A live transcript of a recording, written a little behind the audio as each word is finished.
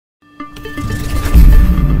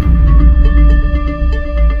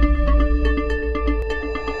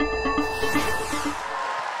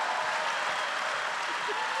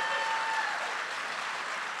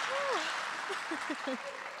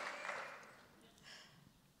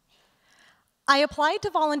I applied to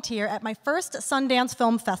volunteer at my first Sundance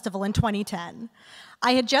Film Festival in 2010.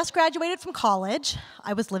 I had just graduated from college,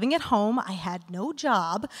 I was living at home, I had no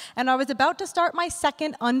job, and I was about to start my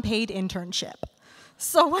second unpaid internship.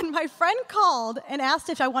 So when my friend called and asked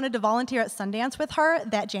if I wanted to volunteer at Sundance with her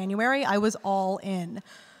that January, I was all in.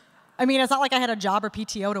 I mean, it's not like I had a job or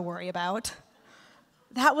PTO to worry about.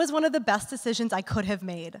 That was one of the best decisions I could have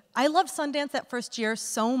made. I loved Sundance that first year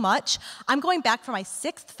so much. I'm going back for my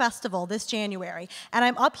 6th festival this January, and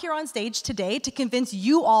I'm up here on stage today to convince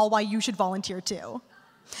you all why you should volunteer too.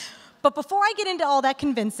 But before I get into all that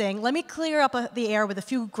convincing, let me clear up the air with a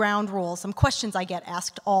few ground rules, some questions I get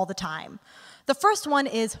asked all the time. The first one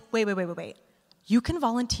is, wait. You can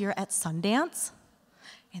volunteer at Sundance?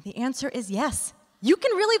 And the answer is yes. You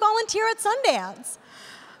can really volunteer at Sundance.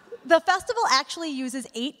 The festival actually uses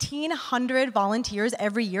 1,800 volunteers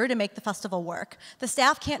every year to make the festival work. The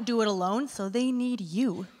staff can't do it alone, so they need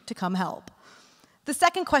you to come help. The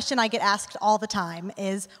second question I get asked all the time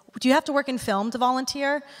is, do you have to work in film to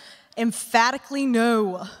volunteer? Emphatically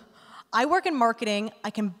no. I work in marketing.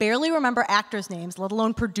 I can barely remember actors' names, let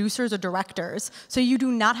alone producers or directors, so you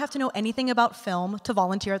do not have to know anything about film to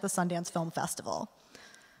volunteer at the Sundance Film Festival.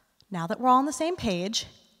 Now that we're all on the same page,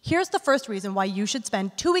 here's the first reason why you should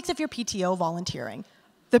spend 2 weeks of your PTO volunteering: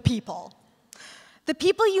 the people. The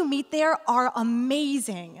people you meet there are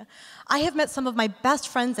amazing. I have met some of my best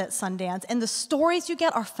friends at Sundance, and the stories you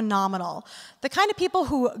get are phenomenal. The kind of people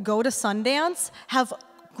who go to Sundance have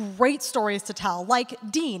great stories to tell, like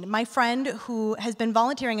Dean, my friend who has been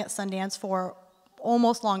volunteering at Sundance for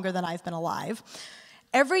almost longer than I've been alive.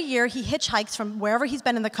 Every year, he hitchhikes from wherever he's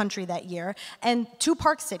been in the country that year and to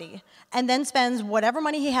Park City, and then spends whatever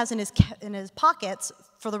money he has in his pockets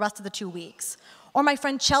for the rest of the 2 weeks. Or my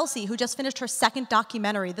friend Chelsea, who just finished her 2nd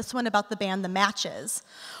documentary, this one about the band The Matches.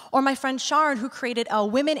 Or my friend Sharon, who created a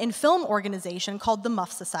women in film organization called the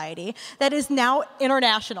Muff Society that is now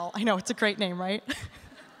international. I know, it's a great name, right?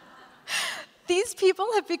 These people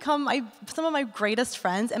have become some of my greatest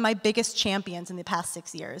friends and my biggest champions in the past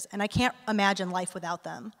 6 years, and I can't imagine life without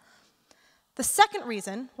them. The second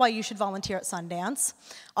reason why you should volunteer at Sundance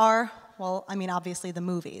are, well, I mean, obviously the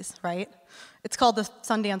movies, right? It's called the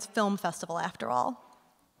Sundance Film Festival, after all.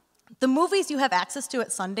 The movies you have access to at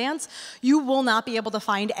Sundance, you will not be able to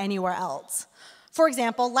find anywhere else. For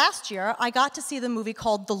example, last year, I got to see the movie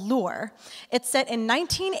called The Lure. It's set in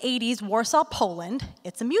 1980s Warsaw, Poland.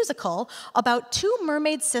 It's a musical about 2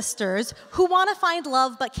 mermaid sisters who want to find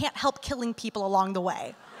love but can't help killing people along the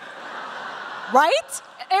way. Right?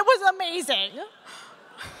 It was amazing.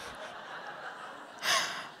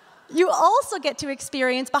 You also get to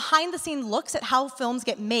experience behind-the-scenes looks at how films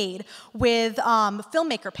get made with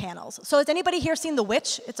filmmaker panels. So has anybody here seen The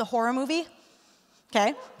Witch? It's a horror movie.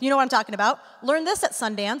 Okay, you know what I'm talking about. Learn this at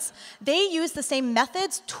Sundance. They use the same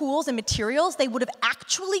methods, tools, and materials they would have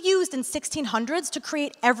actually used in 1600s to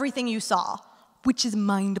create everything you saw, which is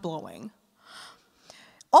mind-blowing.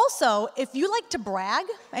 Also, if you like to brag,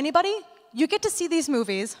 anybody, you get to see these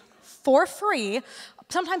movies for free,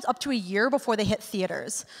 sometimes up to a year before they hit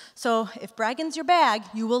theaters. So if bragging's your bag,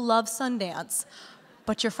 you will love Sundance,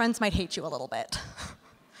 but your friends might hate you a little bit.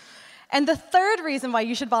 And the third reason why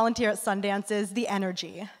you should volunteer at Sundance is the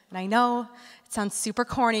energy. And I know it sounds super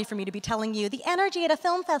corny for me to be telling you the energy at a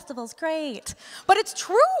film festival is great, but it's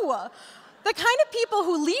true. The kind of people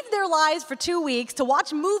who leave their lives for 2 weeks to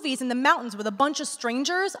watch movies in the mountains with a bunch of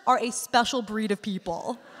strangers are a special breed of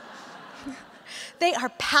people. They are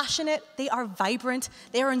passionate, they are vibrant,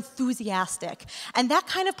 they are enthusiastic, and that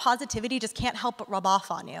kind of positivity just can't help but rub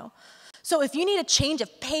off on you. So if you need a change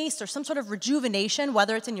of pace or some sort of rejuvenation,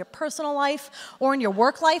 whether it's in your personal life or in your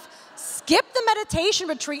work life, skip the meditation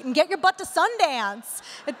retreat and get your butt to Sundance.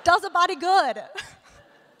 It does a body good.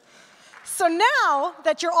 So now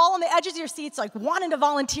that you're all on the edges of your seats, like wanting to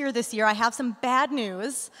volunteer this year, I have some bad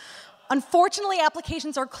news. Unfortunately,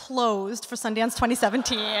 applications are closed for Sundance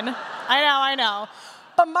 2017. I know.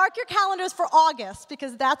 But mark your calendars for August,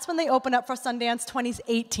 because that's when they open up for Sundance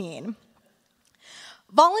 2018.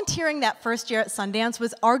 Volunteering that first year at Sundance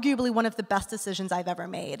was arguably one of the best decisions I've ever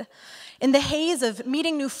made. In the haze of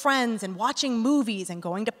meeting new friends and watching movies and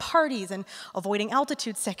going to parties and avoiding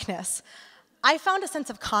altitude sickness, I found a sense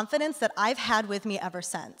of confidence that I've had with me ever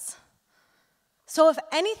since. So if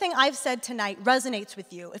anything I've said tonight resonates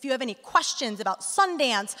with you, if you have any questions about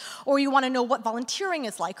Sundance, or you want to know what volunteering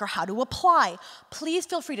is like or how to apply, please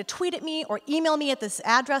feel free to tweet at me or email me at this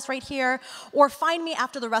address right here, or find me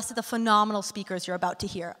after the rest of the phenomenal speakers you're about to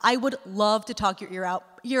hear. I would love to talk your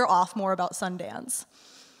ear off more about Sundance.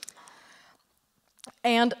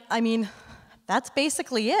 And I mean, that's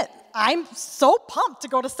basically it. I'm so pumped to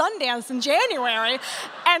go to Sundance in January,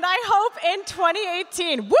 and I hope in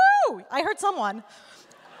 2018, woo! I heard someone.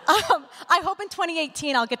 I hope in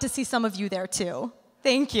 2018 I'll get to see some of you there too.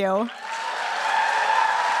 Thank you.